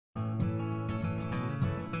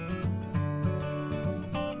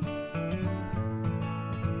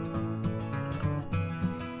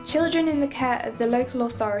Children in the care of the local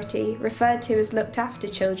authority, referred to as looked after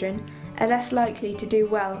children, are less likely to do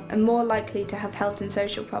well and more likely to have health and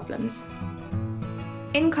social problems.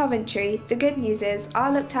 In Coventry, the good news is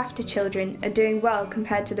our looked after children are doing well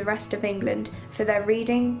compared to the rest of England for their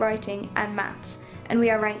reading, writing and maths, and we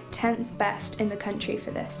are ranked 10th best in the country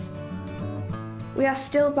for this. We are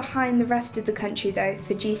still behind the rest of the country though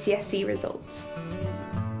for GCSE results.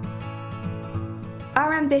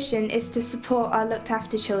 Our ambition is to support our looked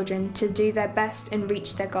after children to do their best and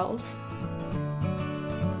reach their goals.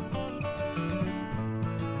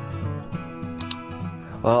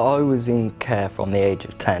 Well, I was in care from the age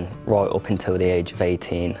of 10 right up until the age of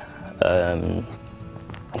 18.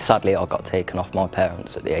 Sadly, I got taken off my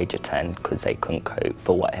parents at the age of 10 because they couldn't cope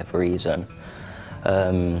for whatever reason.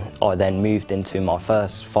 I then moved into my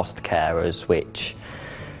first foster carers, which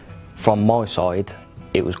from my side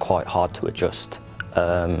it was quite hard to adjust,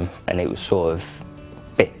 and it was sort of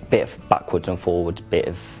bit of backwards and forwards, bit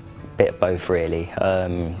of both really.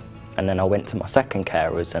 And then I went to my second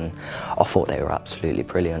carers and I thought they were absolutely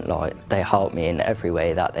brilliant. Like, they helped me in every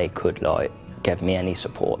way that they could, like give me any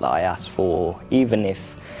support that I asked for, even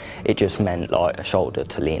if it just meant like a shoulder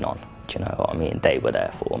to lean on. Do you know what I mean? They were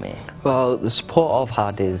there for me. Well, the support I've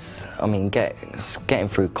had is, I mean, getting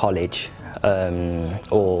through college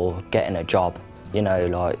or getting a job. You know,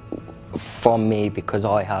 like from me, because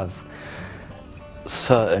I have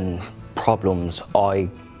certain problems, I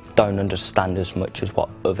don't understand as much as what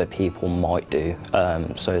other people might do.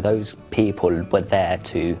 So those people were there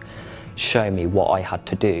to show me what I had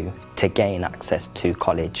to do to gain access to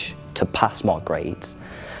college, to pass my grades,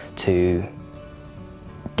 to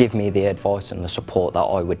give me the advice and the support that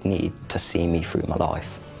I would need to see me through my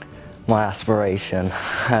life. My aspiration,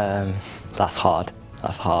 that's hard.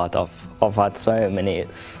 That's hard. I've had so many,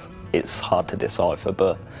 it's hard to decipher,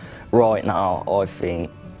 but right now I think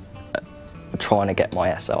trying to get my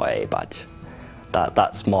SLA badge,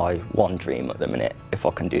 that's my one dream at the minute. If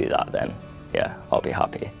I can do that, then yeah, I'll be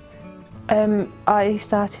happy. I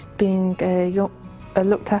started being a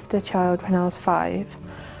looked after child when I was 5.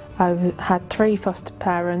 I had 3 foster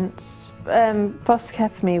parents. Foster care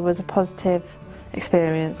for me was a positive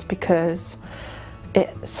experience because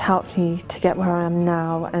it's helped me to get where I am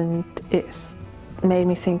now, and it's made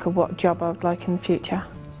me think of what job I would like in the future.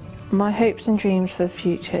 My hopes and dreams for the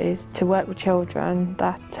future is to work with children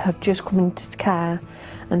that have just come into care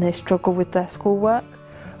and they struggle with their schoolwork.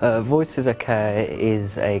 Voices of Care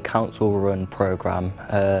is a council-run programme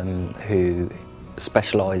who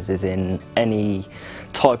specialises in any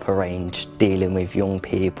type of range dealing with young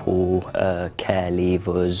people, care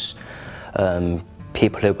leavers,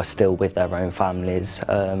 people who are still with their own families,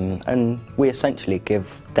 and we essentially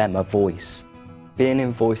give them a voice. Being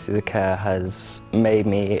in Voices of Care has made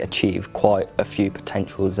me achieve quite a few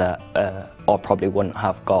potentials that I probably wouldn't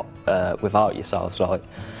have got without yourselves. Like,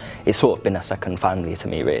 it's sort of been a second family to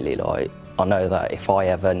me, really. Like, I know that if I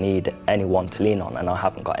ever need anyone to lean on and I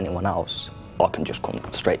haven't got anyone else, I can just come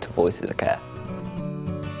straight to Voices of Care.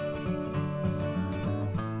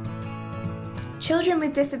 Children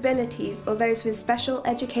with disabilities or those with special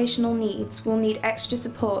educational needs will need extra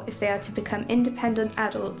support if they are to become independent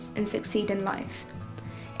adults and succeed in life.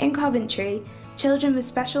 In Coventry, children with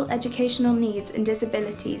special educational needs and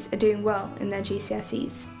disabilities are doing well in their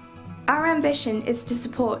GCSEs. Our ambition is to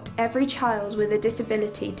support every child with a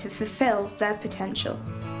disability to fulfil their potential.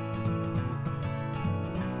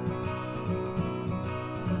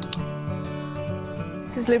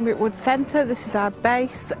 This is Limerick Wood Centre. This is our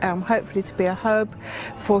base, hopefully to be a hub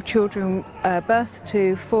for children birth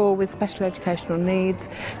to 4 with special educational needs,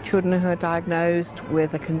 children who are diagnosed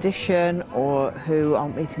with a condition or who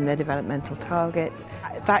aren't meeting their developmental targets.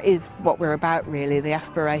 That is what we're about, really. The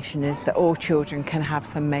aspiration is that all children can have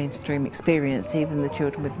some mainstream experience, even the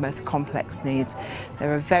children with the most complex needs.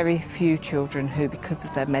 There are very few children who, because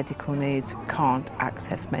of their medical needs, can't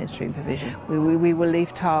access mainstream provision. We will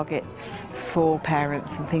leave targets for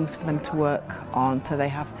parents and things for them to work on, so they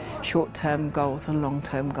have short-term goals and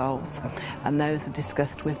long-term goals, and those are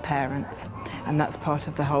discussed with parents, and that's part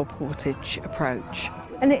of the whole Portage approach.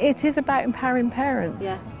 And it is about empowering parents.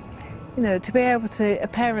 Yeah. You know, a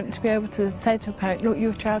parent to be able to say to a parent, look,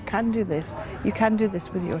 your child can do this. You can do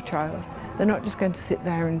this with your child. They're not just going to sit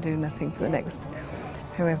there and do nothing for the next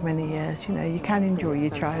however many years. You know, you can enjoy your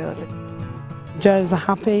child. Joe's a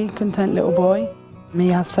happy, content little boy. He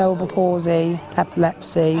has cerebral palsy,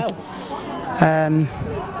 epilepsy.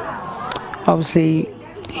 Obviously,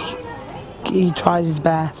 he tries his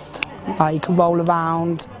best. Like, he can roll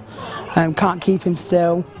around, can't keep him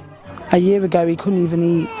still. A year ago, he couldn't even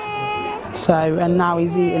eat. So, and now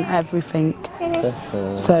he's eating everything.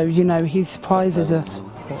 So, you know, he surprises us.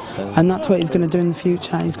 And that's what he's going to do in the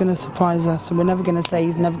future. He's going to surprise us, and we're never going to say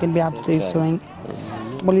he's never going to be able to do something.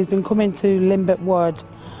 Well, he's been coming to Limbit Wood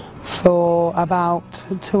for about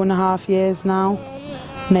 2.5 years now,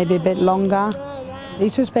 maybe a bit longer.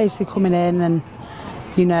 He's just basically coming in and,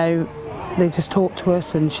 you know, they just talk to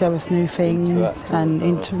us and show us new things and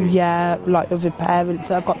like other parents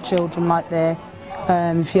that have got children like this.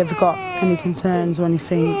 If you ever got any concerns or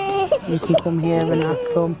anything, you can come here and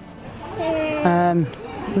ask them.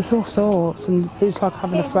 There's all sorts, and it's like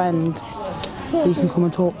having a friend that you can come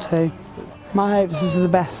and talk to. My hopes are for the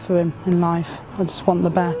best for him in life. I just want the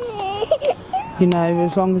best. You know,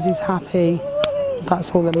 as long as he's happy,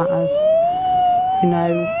 that's all that matters. You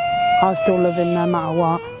know, I still love him no matter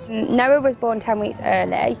what. Noah was born 10 weeks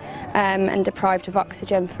early and deprived of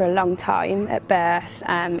oxygen for a long time at birth.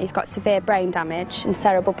 He's got severe brain damage and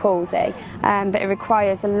cerebral palsy, but it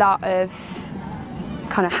requires a lot of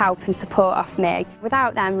kind of help and support off me.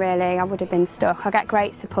 Without them, really, I would have been stuck. I get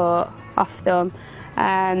great support off them,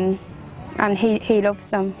 and he loves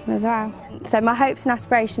them as well. So my hopes and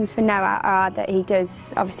aspirations for Noah are that he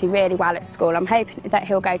does obviously really well at school. I'm hoping that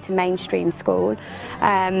he'll go to mainstream school,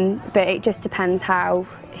 but it just depends how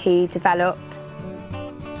he develops.